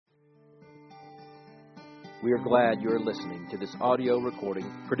We are glad you are listening to this audio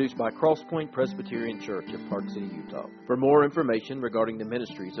recording produced by Crosspoint Presbyterian Church of Park City, Utah. For more information regarding the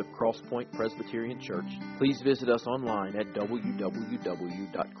ministries of Crosspoint Presbyterian Church, please visit us online at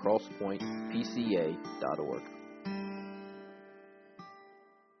www.crosspointpca.org.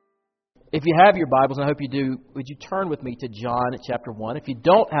 If you have your Bibles, and I hope you do, would you turn with me to John chapter 1? If you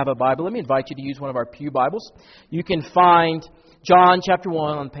don't have a Bible, let me invite you to use one of our pew Bibles. You can find John chapter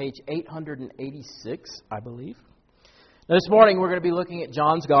 1 on page 886, I believe. Now, this morning we're going to be looking at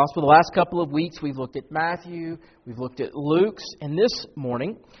John's Gospel. The last couple of weeks we've looked at Matthew, we've looked at Luke's, and this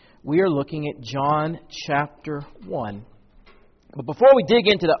morning we are looking at John chapter 1. But before we dig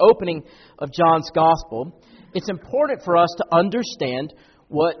into the opening of John's Gospel, it's important for us to understand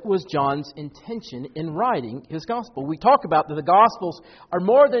what was John's intention in writing his Gospel. We talk about that the Gospels are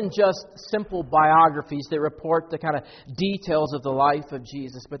more than just simple biographies that report the kind of details of the life of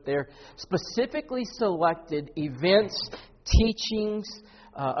Jesus, but they're specifically selected events, teachings,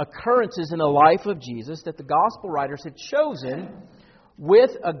 occurrences in the life of Jesus that the Gospel writers had chosen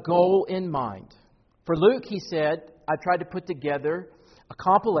with a goal in mind. For Luke, he said, I tried to put together a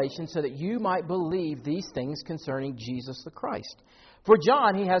compilation so that you might believe these things concerning Jesus the Christ. For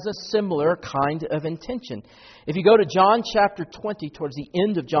John, he has a similar kind of intention. If you go to John chapter 20, towards the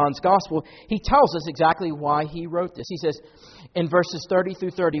end of John's Gospel, he tells us exactly why he wrote this. He says in verses 30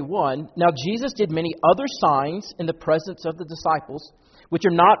 through 31, Now Jesus did many other signs in the presence of the disciples, which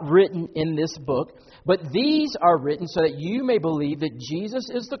are not written in this book, but these are written so that you may believe that Jesus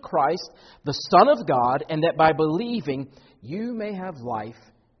is the Christ, the Son of God, and that by believing you may have life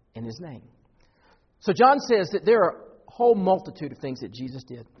in His name. So John says that there are whole multitude of things that Jesus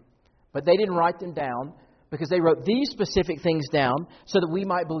did. But they didn't write them down because they wrote these specific things down so that we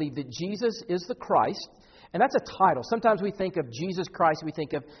might believe that Jesus is the Christ. And that's a title. Sometimes we think of Jesus Christ, we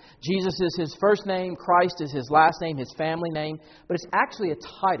think of Jesus is His first name, Christ is His last name, His family name. But it's actually a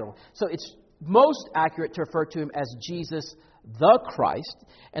title. So it's most accurate to refer to Him as Jesus the Christ.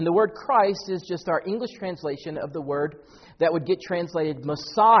 And the word Christ is just our English translation of the word that would get translated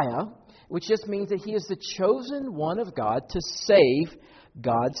Messiah, which just means that He is the chosen one of God to save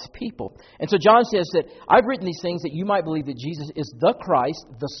God's people. And so John says that I've written these things that you might believe that Jesus is the Christ,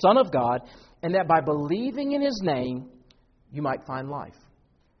 the Son of God, and that by believing in His name, you might find life.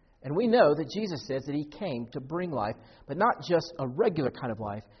 And we know that Jesus says that He came to bring life, but not just a regular kind of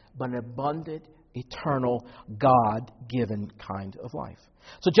life, but an abundant, eternal, God-given kind of life.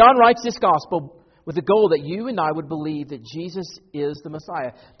 So John writes this gospel with the goal that you and I would believe that Jesus is the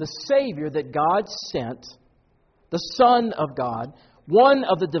Messiah, the Savior that God sent, the Son of God, one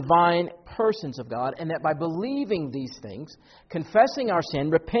of the divine persons of God, and that by believing these things, confessing our sin,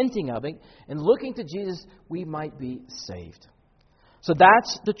 repenting of it, and looking to Jesus, we might be saved. So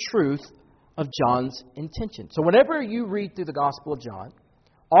that's the truth of John's intention. So whenever you read through the Gospel of John,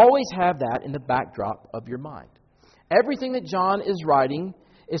 always have that in the backdrop of your mind. Everything that John is writing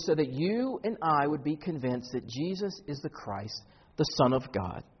is so that you and I would be convinced that Jesus is the Christ, the Son of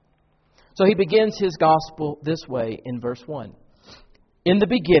God. So he begins his gospel this way in verse 1. In the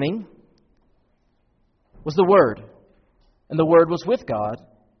beginning was the Word, and the Word was with God,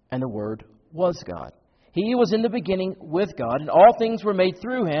 and the Word was God. He was in the beginning with God, and all things were made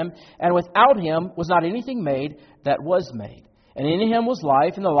through Him, and without Him was not anything made that was made. And in Him was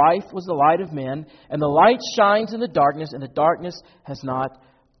life, and the life was the light of men, and the light shines in the darkness, and the darkness has not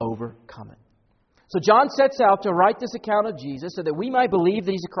overcome it. So John sets out to write this account of Jesus so that we might believe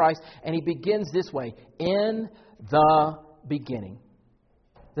that He's the Christ, and he begins this way, in the beginning.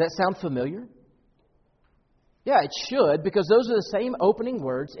 Does that sound familiar? Yeah, it should, because those are the same opening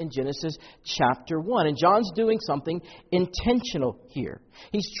words in Genesis chapter 1. And John's doing something intentional here.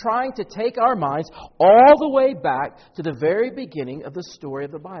 He's trying to take our minds all the way back to the very beginning of the story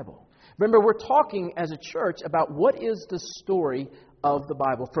of the Bible. Remember, we're talking as a church about what is the story of the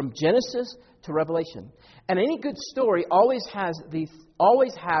Bible, from Genesis to Revelation. And any good story always have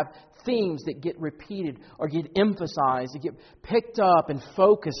themes that get repeated or get emphasized, that get picked up and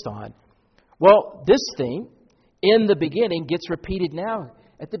focused on. Well, this theme, in the beginning, gets repeated now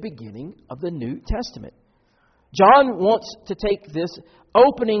at the beginning of the New Testament. John wants to take this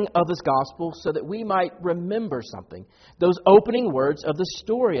opening of this gospel so that we might remember something. Those opening words of the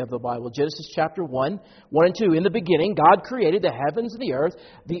story of the Bible. Genesis chapter 1 and 2. In the beginning, God created the heavens and the earth.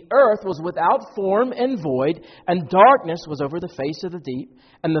 The earth was without form and void, and darkness was over the face of the deep,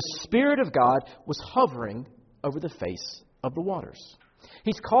 and the Spirit of God was hovering over the face of the waters.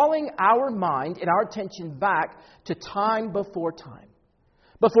 He's calling our mind and our attention back to time before time.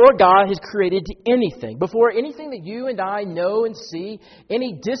 Before God has created anything, before anything that you and I know and see,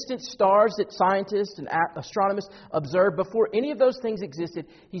 any distant stars that scientists and astronomers observe, before any of those things existed,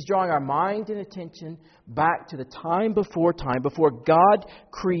 He's drawing our mind and attention back to the time, before God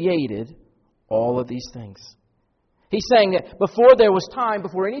created all of these things. He's saying that before there was time,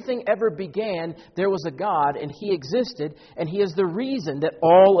 before anything ever began, there was a God, and He existed, and He is the reason that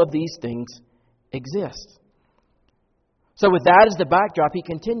all of these things exist. So with that as the backdrop, he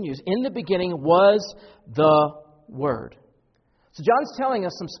continues, in the beginning was the Word. So John's telling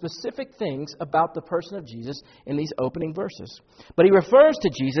us some specific things about the person of Jesus in these opening verses. But he refers to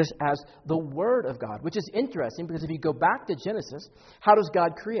Jesus as the Word of God, which is interesting because if you go back to Genesis, how does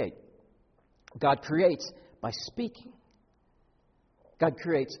God create? God creates by speaking. God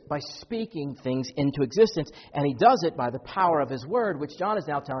creates by speaking things into existence, and He does it by the power of His Word, which John is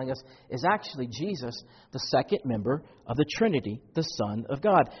now telling us is actually Jesus, the second member of the Trinity, the Son of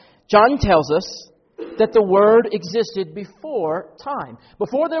God. John tells us that the Word existed before time.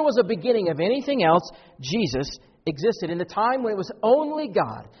 Before there was a beginning of anything else, Jesus existed. In the time when it was only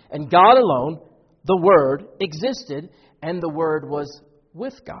God and God alone, the Word existed, and the Word was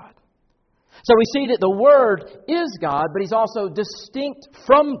with God. So we see that the Word is God, but He's also distinct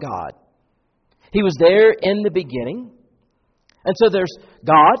from God. He was there in the beginning. And so there's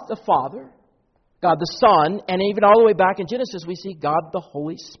God the Father, God the Son, and even all the way back in Genesis we see God the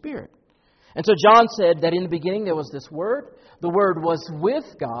Holy Spirit. And so John said that in the beginning there was this Word. The Word was with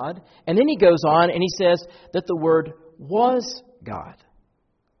God. And then he goes on and he says that the Word was God.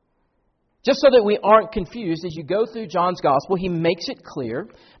 Just so that we aren't confused, as you go through John's Gospel, he makes it clear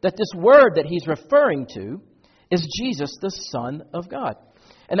that this Word that he's referring to is Jesus, the Son of God.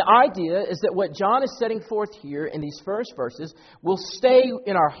 And the idea is that what John is setting forth here in these first verses will stay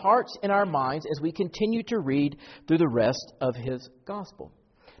in our hearts and our minds as we continue to read through the rest of his Gospel.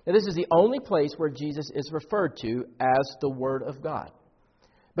 Now, this is the only place where Jesus is referred to as the Word of God.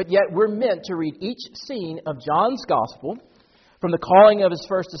 But yet we're meant to read each scene of John's Gospel, from the calling of his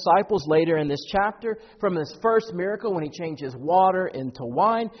first disciples later in this chapter, from his first miracle when he changes water into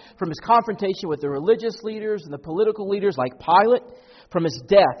wine, from his confrontation with the religious leaders and the political leaders like Pilate, from his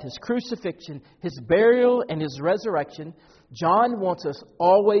death, his crucifixion, his burial, and his resurrection. John wants us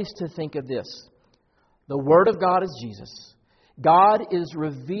always to think of this. The Word of God is Jesus. God is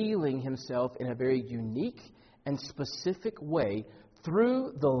revealing Himself in a very unique and specific way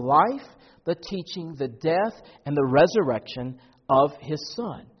through the life, the teaching, the death, and the resurrection of His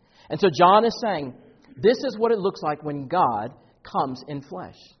Son. And so John is saying, this is what it looks like when God comes in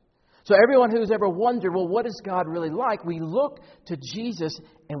flesh. So everyone who's ever wondered, well, what is God really like? We look to Jesus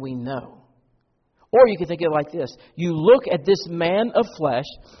and we know. Or you can think of it like this. You look at this man of flesh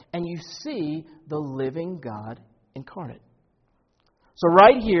and you see the living God incarnate. So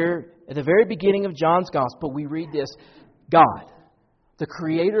right here, at the very beginning of John's Gospel, we read this. God, the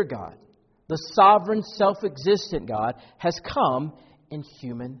Creator God, the sovereign, self-existent God, has come in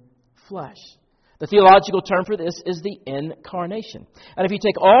human flesh. The theological term for this is the incarnation. And if you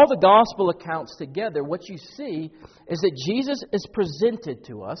take all the gospel accounts together, what you see is that Jesus is presented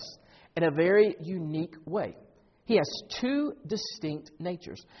to us in a very unique way. He has two distinct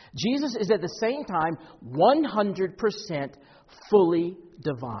natures. Jesus is at the same time 100% fully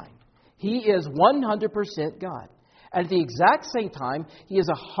divine. He is 100% God. And at the exact same time, He is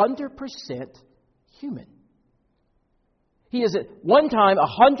 100% human. He is at one time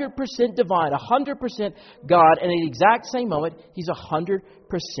 100% divine, 100% God, and at the exact same moment, He's 100%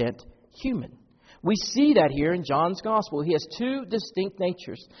 human. We see that here in John's Gospel. He has two distinct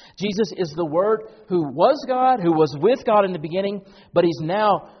natures. Jesus is the Word who was God, who was with God in the beginning, but He's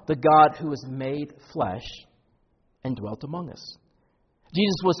now the God who was made flesh and dwelt among us.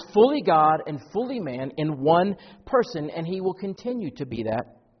 Jesus was fully God and fully man in one person, and He will continue to be that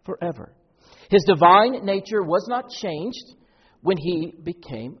forever. His divine nature was not changed when He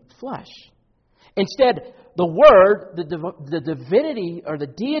became flesh. Instead, the Word, the divinity or the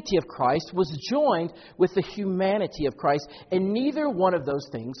deity of Christ was joined with the humanity of Christ, and neither one of those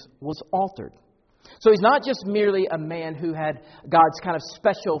things was altered. So He's not just merely a man who had God's kind of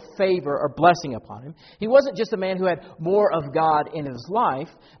special favor or blessing upon Him. He wasn't just a man who had more of God in his life,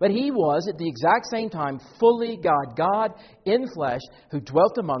 but He was at the exact same time fully God, God in flesh who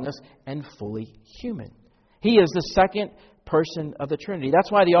dwelt among us and fully human. He is the second person of the Trinity.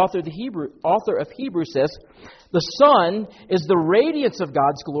 That's why the author of Hebrews says, the Son is the radiance of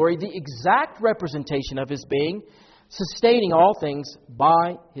God's glory, the exact representation of His being, sustaining all things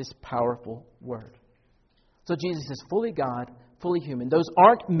by His powerful Word. So Jesus is fully God, fully human. Those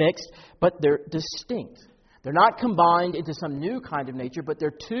aren't mixed, but they're distinct. They're not combined into some new kind of nature, but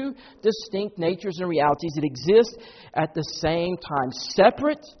they're two distinct natures and realities that exist at the same time,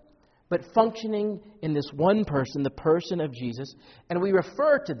 separate but functioning in this one person, the person of Jesus. And we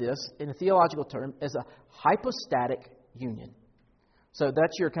refer to this in a theological term as a hypostatic union. So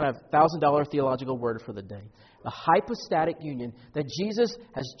that's your kind of $1,000 theological word for the day. A hypostatic union, that Jesus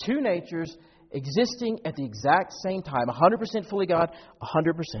has two natures existing at the exact same time, 100% fully God,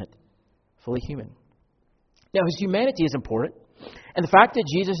 100% fully human. Now, his humanity is important, and the fact that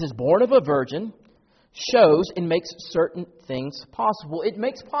Jesus is born of a virgin shows and makes certain things possible. It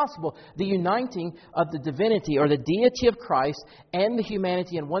makes possible the uniting of the divinity or the deity of Christ and the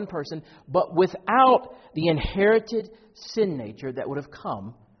humanity in one person, but without the inherited sin nature that would have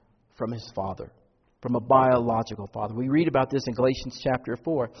come from his Father, from a biological father. We read about this in Galatians chapter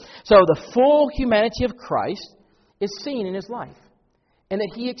 4. So the full humanity of Christ is seen in his life, and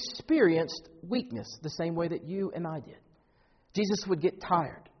that he experienced weakness the same way that you and I did. Jesus would get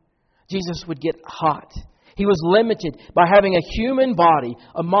tired. Jesus would get hot. He was limited by having a human body,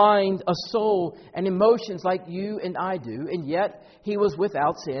 a mind, a soul, and emotions like you and I do, and yet he was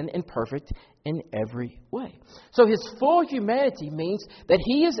without sin and perfect in every way. So his full humanity means that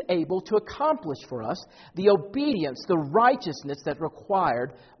he is able to accomplish for us the obedience, the righteousness that's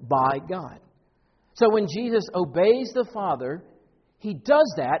required by God. So when Jesus obeys the Father, he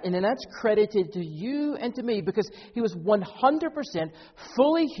does that, and then that's credited to you and to me because he was 100%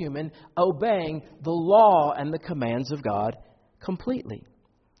 fully human, obeying the law and the commands of God completely.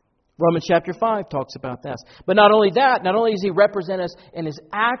 Romans chapter 5 talks about this. But not only that, not only does he represent us in his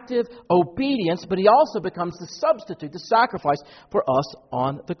active obedience, but he also becomes the substitute, the sacrifice for us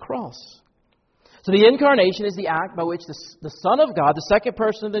on the cross. So the incarnation is the act by which the Son of God, the second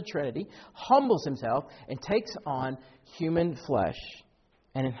person of the Trinity, humbles himself and takes on human flesh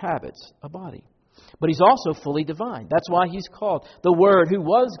and inhabits a body. But he's also fully divine. That's why he's called the Word who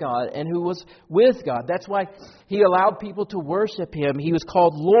was God and who was with God. That's why he allowed people to worship him. He was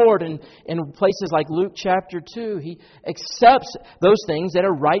called Lord in places like Luke chapter 2. He accepts those things that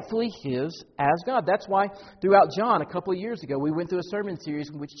are rightfully his as God. That's why throughout John a couple of years ago we went through a sermon series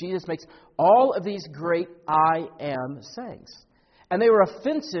in which Jesus makes all of these great I am sayings. And they were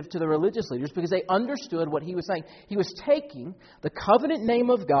offensive to the religious leaders because they understood what he was saying. He was taking the covenant name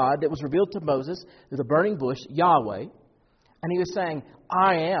of God that was revealed to Moses through the burning bush, Yahweh, and he was saying,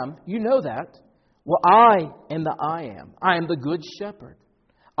 I am. You know that. Well, I am the I am. I am the good shepherd.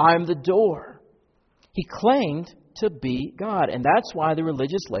 I am the door. He claimed to be God, and that's why the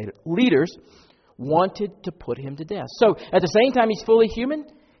religious leaders wanted to put him to death. So, at the same time he's fully human,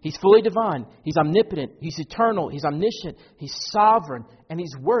 he's fully divine, he's omnipotent, he's eternal, he's omniscient, he's sovereign, and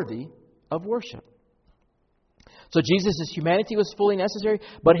he's worthy of worship. So Jesus' humanity was fully necessary,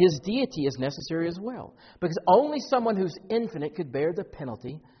 but his deity is necessary as well. Because only someone who's infinite could bear the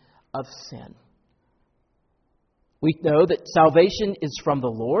penalty of sin. We know that salvation is from the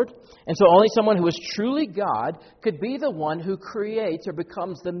Lord, and so only someone who is truly God could be the one who creates or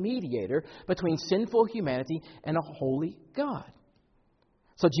becomes the mediator between sinful humanity and a holy God.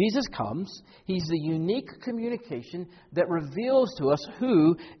 So Jesus comes. He's the unique communication that reveals to us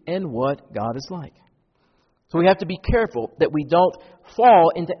who and what God is like. So we have to be careful that we don't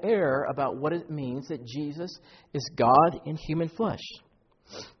fall into error about what it means that Jesus is God in human flesh.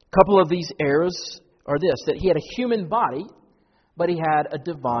 A couple of these errors are this, that he had a human body, but he had a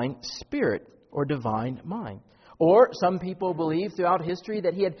divine spirit or divine mind. Or some people believe throughout history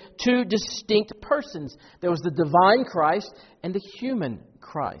that he had two distinct persons. There was the divine Christ and the human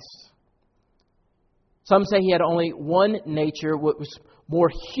Christ. Some say he had only one nature, what was more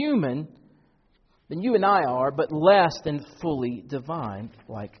human than you and I are, but less than fully divine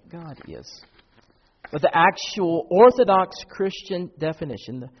like God is. But the actual Orthodox Christian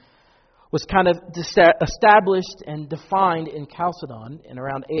definition was kind of established and defined in Chalcedon in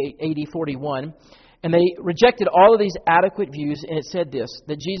around AD 41. And they rejected all of these adequate views, and it said this,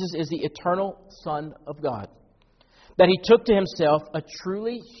 that Jesus is the eternal Son of God, that he took to himself a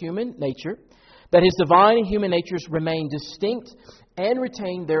truly human nature, that his divine and human natures remain distinct and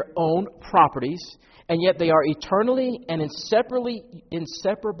retain their own properties, and yet they are eternally and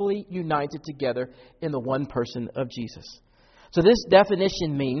inseparably united together in the one person of Jesus. So this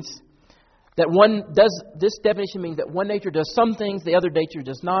definition means that one nature does some things, the other nature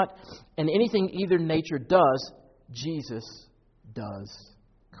does not, and anything either nature does, Jesus does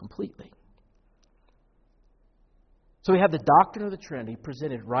completely. So we have the doctrine of the Trinity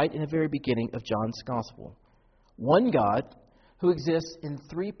presented right in the very beginning of John's Gospel. One God who exists in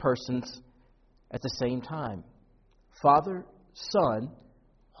three persons at the same time. Father, Son,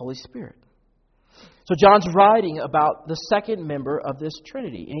 Holy Spirit. So John's writing about the second member of this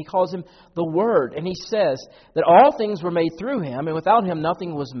Trinity, and he calls him the Word. And he says that all things were made through him, and without him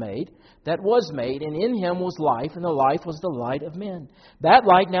nothing was made that was made. And in him was life, and the life was the light of men. That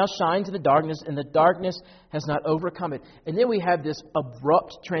light now shines in the darkness, and the darkness has not overcome it. And then we have this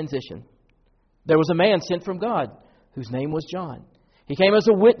abrupt transition. There was a man sent from God, whose name was John. He came as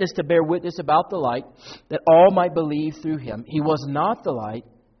a witness to bear witness about the light, that all might believe through him. He was not the light,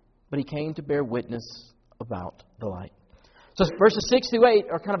 but he came to bear witness about the light. So verses 6 through 8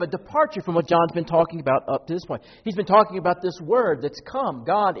 are kind of a departure from what John's been talking about up to this point. He's been talking about this Word that's come,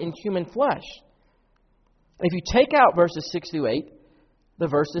 God in human flesh. And if you take out verses 6 through 8, the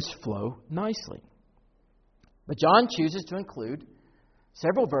verses flow nicely. But John chooses to include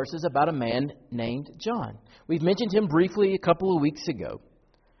several verses about a man named John. We've mentioned him briefly a couple of weeks ago.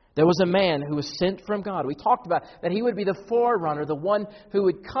 There was a man who was sent from God. We talked about that he would be the forerunner, the one who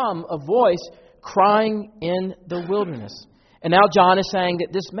would come, a voice crying in the wilderness. And now John is saying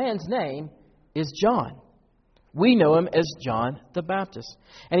that this man's name is John. We know him as John the Baptist.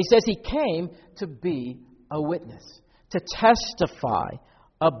 And he says he came to be a witness, to testify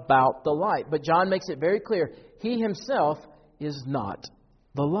about the light. But John makes it very clear, he himself is not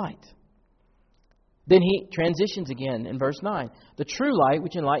the light. Then he transitions again in verse 9. The true light,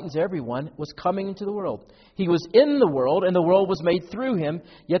 which enlightens everyone, was coming into the world. He was in the world, and the world was made through him,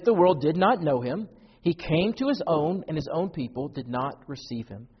 yet the world did not know him. He came to his own, and his own people did not receive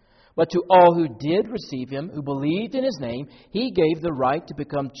him. But to all who did receive him, who believed in his name, he gave the right to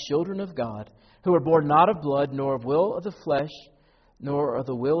become children of God, who were born not of blood, nor of will of the flesh, nor of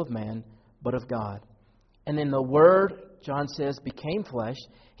the will of man, but of God. And then the Word, John says, became flesh.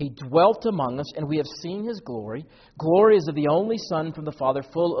 He dwelt among us, and we have seen his glory. Glory is of the only Son from the Father,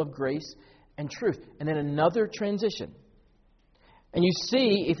 full of grace and truth. And then another transition. And you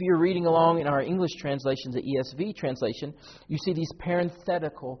see, if you're reading along in our English translation, the ESV translation, you see these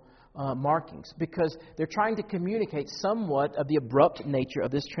parenthetical markings, because they're trying to communicate somewhat of the abrupt nature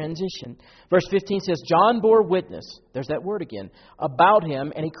of this transition. Verse 15 says, John bore witness, there's that word again, about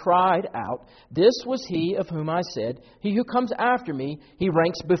him, and he cried out, this was he of whom I said, he who comes after me, he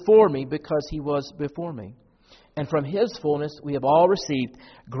ranks before me, because he was before me. And from his fullness we have all received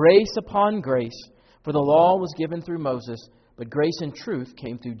grace upon grace, for the law was given through Moses, but grace and truth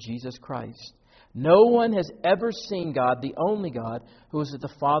came through Jesus Christ. No one has ever seen God, the only God, who is at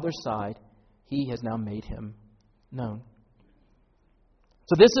the Father's side. He has now made him known.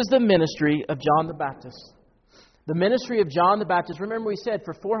 So this is the ministry of John the Baptist. The ministry of John the Baptist. Remember we said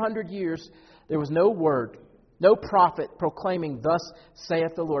for 400 years there was no word, no prophet proclaiming, thus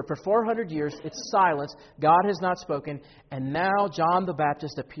saith the Lord. For 400 years it's silence. God has not spoken. And now John the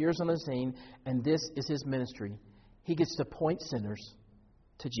Baptist appears on the scene, and this is his ministry. He gets to point sinners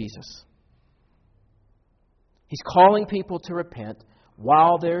to Jesus. He's calling people to repent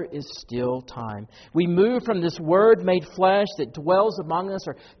while there is still time. We move from this Word made flesh that dwells among us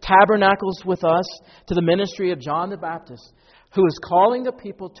or tabernacles with us to the ministry of John the Baptist, who is calling the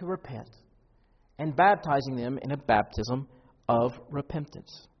people to repent and baptizing them in a baptism of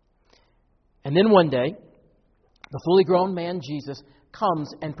repentance. And then one day, the fully grown man Jesus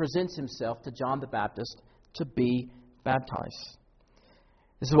comes and presents himself to John the Baptist to be baptized.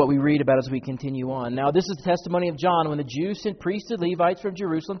 This is what we read about as we continue on. Now, this is the testimony of John when the Jews sent priests and Levites from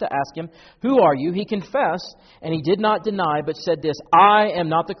Jerusalem to ask him, who are you? He confessed, and he did not deny, but said this, I am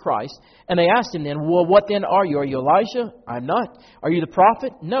not the Christ. And they asked him then, well, what then are you? Are you Elijah? I'm not. Are you the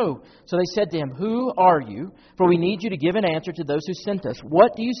prophet? No. So they said to him, who are you? For we need you to give an answer to those who sent us.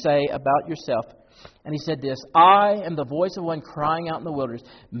 What do you say about yourself? And he said this, I am the voice of one crying out in the wilderness,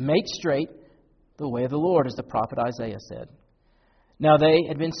 make straight the way of the Lord, as the prophet Isaiah said. Now they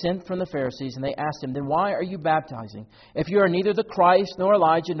had been sent from the Pharisees, and they asked him, then why are you baptizing? If you are neither the Christ, nor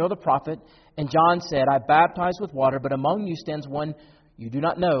Elijah, nor the prophet. And John said, I baptize with water, but among you stands one you do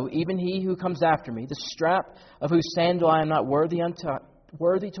not know, even he who comes after me, the strap of whose sandal I am not worthy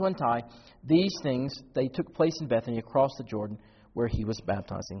to untie. These things, they took place in Bethany across the Jordan, where he was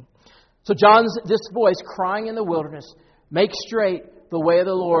baptizing. So John's this voice crying in the wilderness, make straight the way of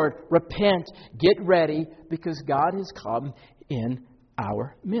the Lord, repent, get ready, because God has come in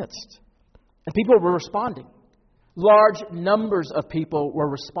our midst. And people were responding. Large numbers of people were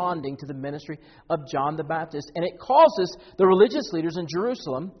responding to the ministry of John the Baptist. And it causes the religious leaders in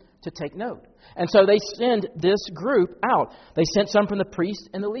Jerusalem to take note. And so they send this group out. They sent some from the priests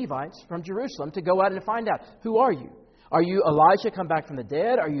and the Levites from Jerusalem to go out and find out, who are you? Are you Elijah come back from the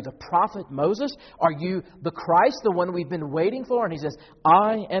dead? Are you the prophet Moses? Are you the Christ, the one we've been waiting for? And he says,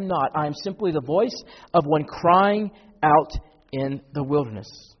 I am not. I am simply the voice of one crying out in the wilderness.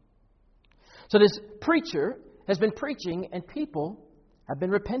 So this preacher has been preaching and people have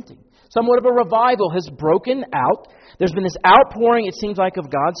been repenting. Somewhat of a revival has broken out. There's been this outpouring, it seems like, of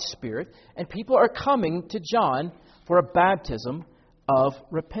God's Spirit, and people are coming to John for a baptism of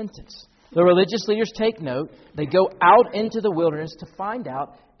repentance. The religious leaders take note. They go out into the wilderness to find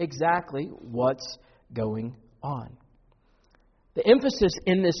out exactly what's going on. The emphasis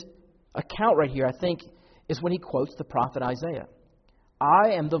in this account right here, I think, is when he quotes the prophet Isaiah.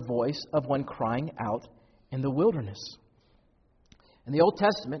 I am the voice of one crying out in the wilderness. In the Old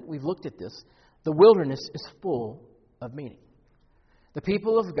Testament, we've looked at this. The wilderness is full of meaning. The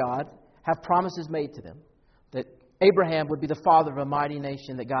people of God have promises made to them that Abraham would be the father of a mighty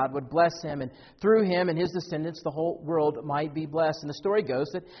nation, that God would bless him, and through him and his descendants, the whole world might be blessed. And the story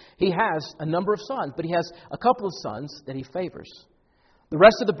goes that he has a number of sons, but he has a couple of sons that he favors. The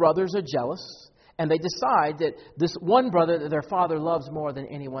rest of the brothers are jealous, and they decide that this one brother that their father loves more than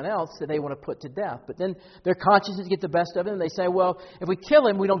anyone else, that they want to put to death. But then their consciences get the best of it, and they say, well, if we kill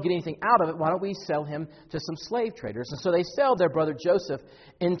him, we don't get anything out of it. Why don't we sell him to some slave traders? And so they sell their brother Joseph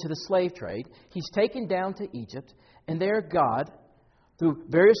into the slave trade. He's taken down to Egypt, and there God, through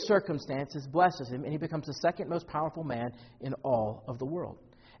various circumstances, blesses him, and he becomes the second most powerful man in all of the world.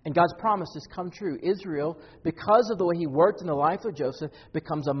 And God's promises come true. Israel, because of the way he worked in the life of Joseph,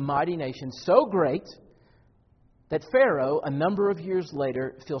 becomes a mighty nation so great that Pharaoh, a number of years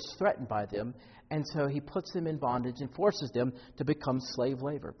later, feels threatened by them. And so he puts them in bondage and forces them to become slave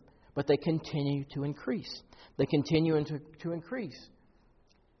labor. But they continue to increase. They continue to increase.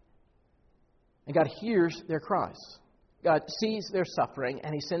 And God hears their cries. God sees their suffering,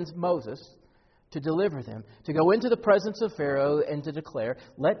 and he sends Moses to deliver them, to go into the presence of Pharaoh and to declare,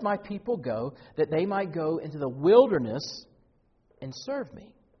 let my people go, that they might go into the wilderness and serve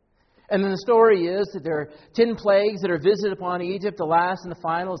me. And then the story is that there are 10 plagues that are visited upon Egypt. The last and the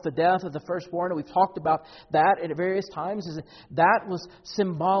final is the death of the firstborn. And we've talked about that at various times. That was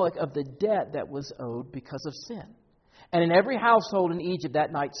symbolic of the debt that was owed because of sin. And in every household in Egypt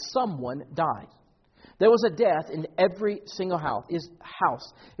that night, someone died. There was a death in every single house.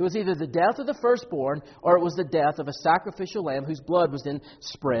 It was either the death of the firstborn or it was the death of a sacrificial lamb whose blood was then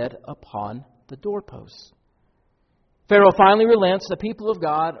spread upon the doorposts. Pharaoh finally relents. The people of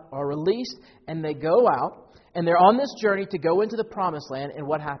God are released and they go out and they're on this journey to go into the promised land. And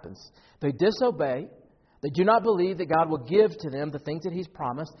what happens? They disobey. They do not believe that God will give to them the things that he's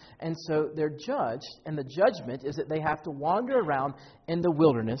promised. And so they're judged. And the judgment is that they have to wander around in the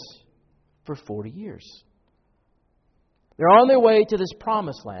wilderness for 40 years. They're on their way to this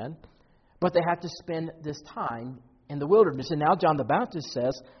promised land, but they have to spend this time in the wilderness. And now John the Baptist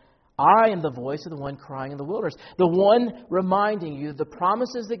says, I am the voice of the one crying in the wilderness. The one reminding you the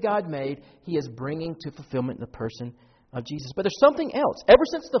promises that God made, he is bringing to fulfillment in the person of Jesus. But there's something else. Ever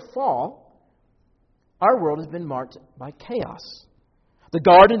since the fall, our world has been marked by chaos. The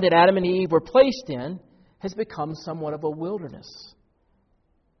garden that Adam and Eve were placed in has become somewhat of a wilderness.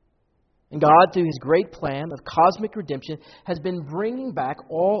 And God, through his great plan of cosmic redemption, has been bringing back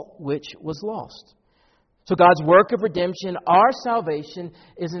all which was lost. So God's work of redemption, our salvation,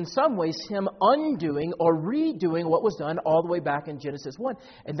 is in some ways him undoing or redoing what was done all the way back in Genesis 1.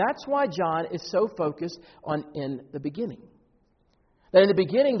 And that's why John is so focused on in the beginning. That in the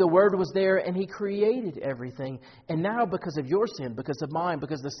beginning the Word was there and he created everything. And now because of your sin, because of mine,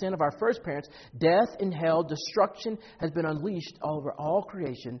 because of the sin of our first parents, death and hell, destruction has been unleashed over all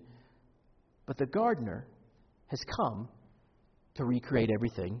creation. But the gardener has come to recreate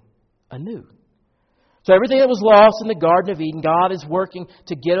everything anew. So everything that was lost in the Garden of Eden, God is working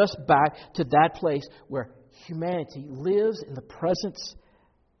to get us back to that place where humanity lives in the presence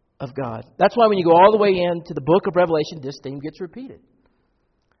of God. That's why when you go all the way into the book of Revelation, this theme gets repeated.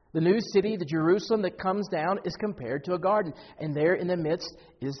 The new city, the Jerusalem that comes down, is compared to a garden. And there in the midst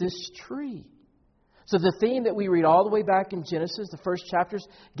is this tree. So the theme that we read all the way back in Genesis, the first chapters,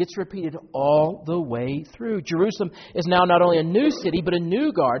 gets repeated all the way through. Jerusalem is now not only a new city, but a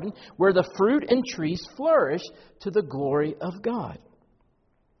new garden where the fruit and trees flourish to the glory of God.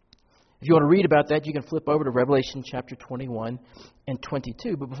 If you want to read about that, you can flip over to Revelation chapter 21 and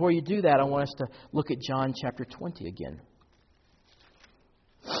 22. But before you do that, I want us to look at John chapter 20 again.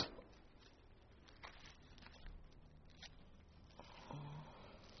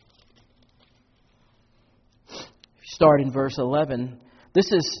 Start in verse 11.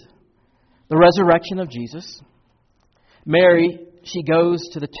 This is the resurrection of Jesus. Mary, she goes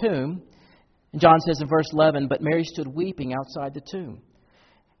to the tomb. And John says in verse 11, but Mary stood weeping outside the tomb.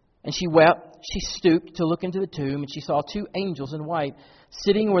 And she wept. She stooped to look into the tomb, and she saw two angels in white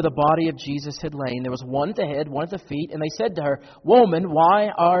sitting where the body of Jesus had lain. There was one at the head, one at the feet. And they said to her, "Woman, why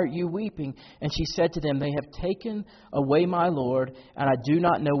are you weeping?" And she said to them, "They have taken away my Lord, and I do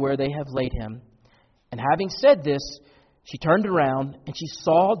not know where they have laid him." And having said this, she turned around, and she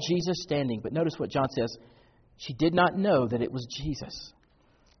saw Jesus standing. But notice what John says. She did not know that it was Jesus.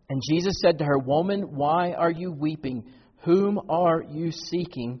 And Jesus said to her, "Woman, why are you weeping? Whom are you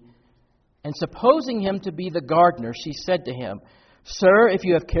seeking?" And supposing him to be the gardener, she said to him, "Sir, if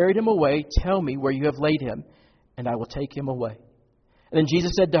you have carried him away, tell me where you have laid him, and I will take him away." And then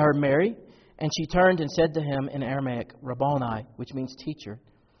Jesus said to her, "Mary." And she turned and said to him in Aramaic, "Rabboni," which means teacher.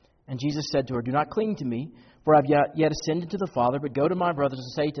 And Jesus said to her, "Do not cling to me, for I have yet ascended to the Father, but go to my brothers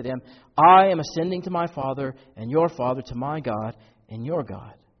and say to them, I am ascending to my Father and your Father, to my God and your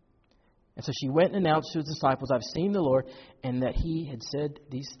God." And so she went and announced to his disciples, "I've seen the Lord," and that he had said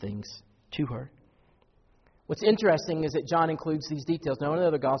these things to her. What's interesting is that John includes these details. None of the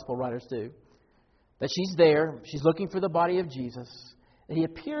other gospel writers do. That she's there, she's looking for the body of Jesus, that he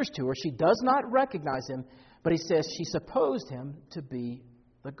appears to her. She does not recognize him, but he says she supposed him to be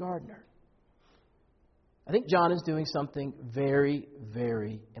the gardener. I think John is doing something very,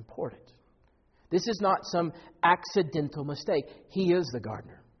 very important. This is not some accidental mistake. He is the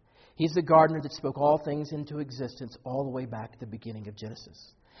gardener. He's the gardener that spoke all things into existence all the way back at the beginning of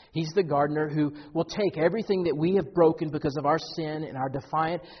Genesis. He's the gardener who will take everything that we have broken because of our sin and our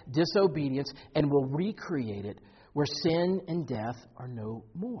defiant disobedience and will recreate it where sin and death are no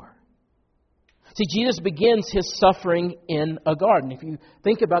more. See, Jesus begins his suffering in a garden. If you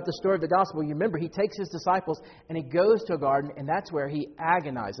think about the story of the gospel, you remember he takes his disciples and he goes to a garden, and that's where he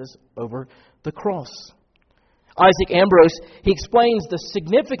agonizes over the cross. Isaac Ambrose, he explains the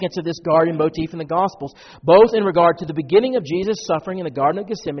significance of this garden motif in the Gospels, both in regard to the beginning of Jesus' suffering in the Garden of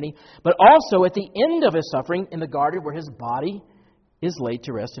Gethsemane, but also at the end of his suffering in the garden where his body is laid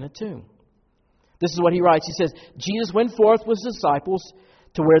to rest in a tomb. This is what he writes. He says, Jesus went forth with his disciples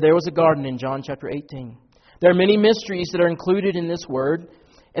to where there was a garden in John chapter 18. There are many mysteries that are included in this word,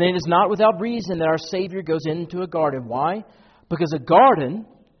 and it is not without reason that our Savior goes into a garden. Why? Because a garden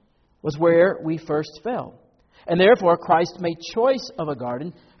was where we first fell. And therefore, Christ made choice of a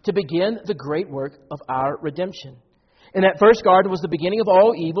garden to begin the great work of our redemption. And that first garden was the beginning of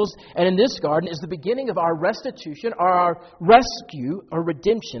all evils, and in this garden is the beginning of our restitution, or our rescue, or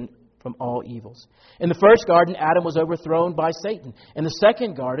redemption from all evils. In the first garden, Adam was overthrown by Satan. In the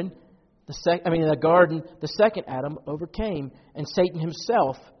second garden, the second Adam overcame, and Satan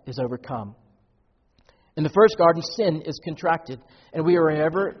himself is overcome. In the first garden, sin is contracted, and we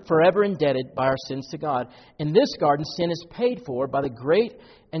are forever indebted by our sins to God. In this garden, sin is paid for by the great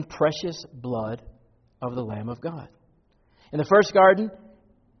and precious blood of the Lamb of God. In the first garden,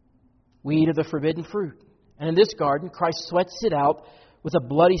 we eat of the forbidden fruit. And in this garden, Christ sweats it out with a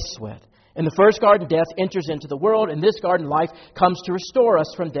bloody sweat. In the first garden, death enters into the world. In this garden, life comes to restore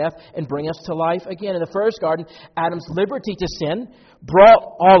us from death and bring us to life again. In the first garden, Adam's liberty to sin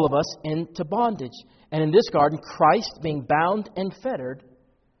brought all of us into bondage. And in this garden, Christ, being bound and fettered,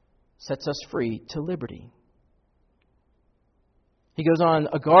 sets us free to liberty. He goes on,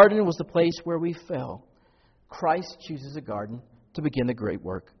 a garden was the place where we fell. Christ chooses a garden to begin the great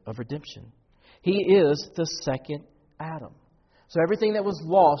work of redemption. He is the second Adam. So everything that was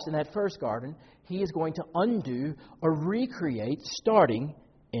lost in that first garden, he is going to undo or recreate starting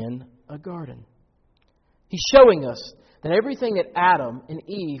in a garden. He's showing us that everything that Adam and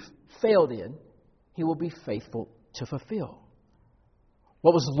Eve failed in, he will be faithful to fulfill.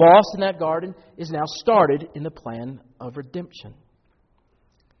 What was lost in that garden is now started in the plan of redemption.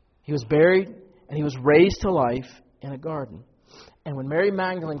 He was buried and he was raised to life in a garden. And when Mary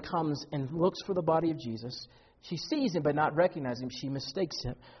Magdalene comes and looks for the body of Jesus, she sees him but not recognizing him. She mistakes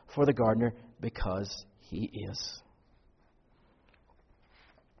him for the gardener because he is.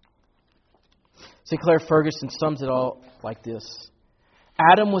 Sinclair Ferguson sums it all like this.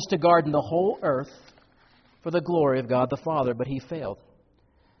 Adam was to garden the whole earth for the glory of God the Father, but he failed.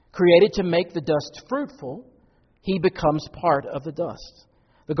 Created to make the dust fruitful, he becomes part of the dust.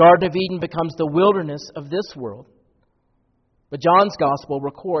 The Garden of Eden becomes the wilderness of this world. But John's Gospel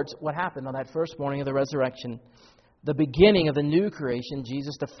records what happened on that first morning of the resurrection. The beginning of the new creation,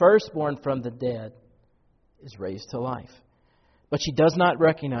 Jesus, the firstborn from the dead, is raised to life. But she does not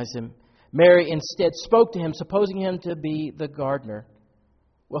recognize him. Mary instead spoke to him, supposing him to be the gardener.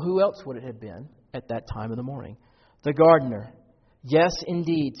 Well, who else would it have been at that time of the morning? The gardener. Yes,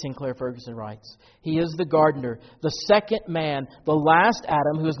 indeed, Sinclair Ferguson writes. He is the gardener, the second man, the last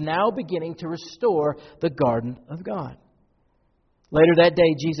Adam, who is now beginning to restore the garden of God. Later that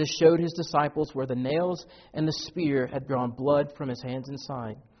day, Jesus showed his disciples where the nails and the spear had drawn blood from his hands and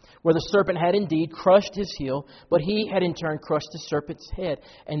side, where the serpent had indeed crushed his heel, but he had in turn crushed the serpent's head.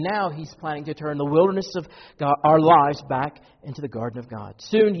 And now he's planning to turn the wilderness of God, our lives back into the garden of God.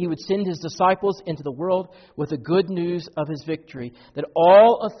 Soon he would send his disciples into the world with the good news of his victory, that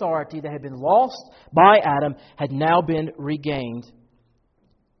all authority that had been lost by Adam had now been regained,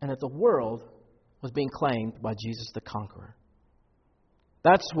 and that the world was being claimed by Jesus the Conqueror.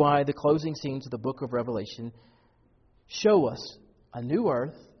 That's why the closing scenes of the book of Revelation show us a new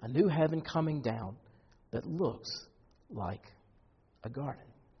earth, a new heaven coming down that looks like a garden.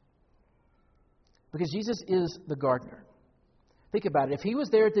 Because Jesus is the gardener. Think about it. If he was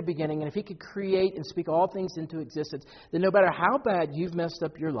there at the beginning and if he could create and speak all things into existence, then no matter how bad you've messed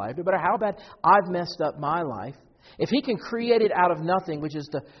up your life, no matter how bad I've messed up my life, if he can create it out of nothing, which is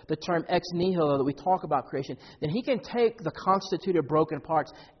the term ex nihilo that we talk about creation, then he can take the constituted broken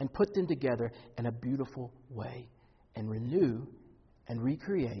parts and put them together in a beautiful way and renew and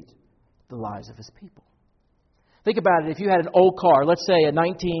recreate the lives of his people. Think about it. If you had an old car, let's say a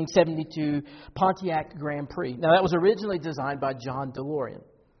 1972 Pontiac Grand Prix. Now, that was originally designed by John DeLorean.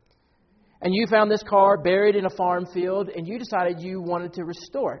 And you found this car buried in a farm field, and you decided you wanted to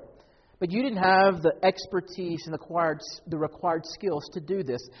restore it. But you didn't have the expertise and the required skills to do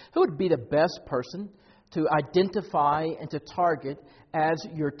this. Who would be the best person to identify and to target as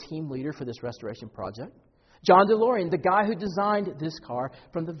your team leader for this restoration project? John DeLorean, the guy who designed this car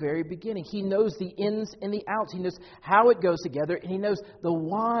from the very beginning. He knows the ins and the outs. He knows how it goes together, and he knows the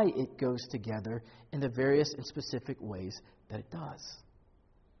why it goes together in the various and specific ways that it does.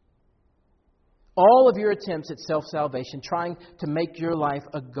 All of your attempts at self-salvation, trying to make your life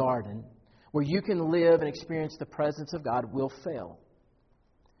a garden where you can live and experience the presence of God, will fail.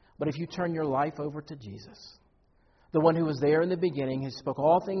 But if you turn your life over to Jesus, the one who was there in the beginning, who spoke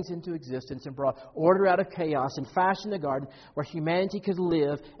all things into existence and brought order out of chaos and fashioned a garden where humanity could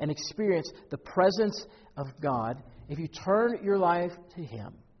live and experience the presence of God, if you turn your life to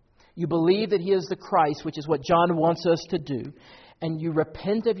Him, you believe that He is the Christ, which is what John wants us to do, and you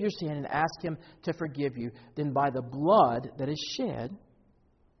repent of your sin and ask Him to forgive you, then by the blood that is shed,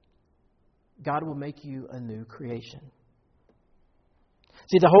 God will make you a new creation.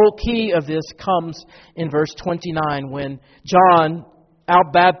 See, the whole key of this comes in verse 29 when John,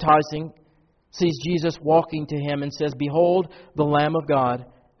 out baptizing, sees Jesus walking to him and says, "Behold, the Lamb of God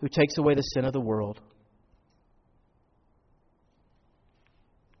who takes away the sin of the world."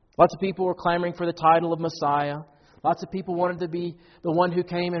 Lots of people were clamoring for the title of Messiah. Lots of people wanted to be the one who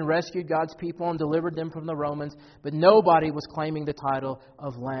came and rescued God's people and delivered them from the Romans. But nobody was claiming the title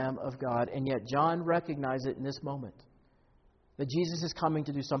of Lamb of God. And yet John recognized it in this moment, that Jesus is coming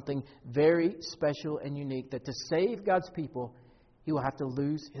to do something very special and unique, that to save God's people, He will have to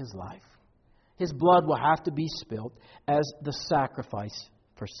lose His life. His blood will have to be spilled as the sacrifice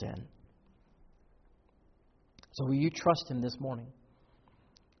for sin. So will you trust Him this morning?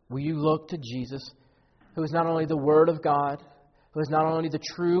 Will you look to Jesus, who is not only the Word of God, who is not only the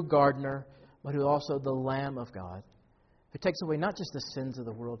true gardener, but who is also the Lamb of God, who takes away not just the sins of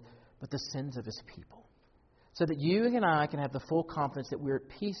the world, but the sins of His people, so that you and I can have the full confidence that we're at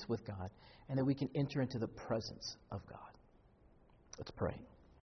peace with God and that we can enter into the presence of God. Let's pray.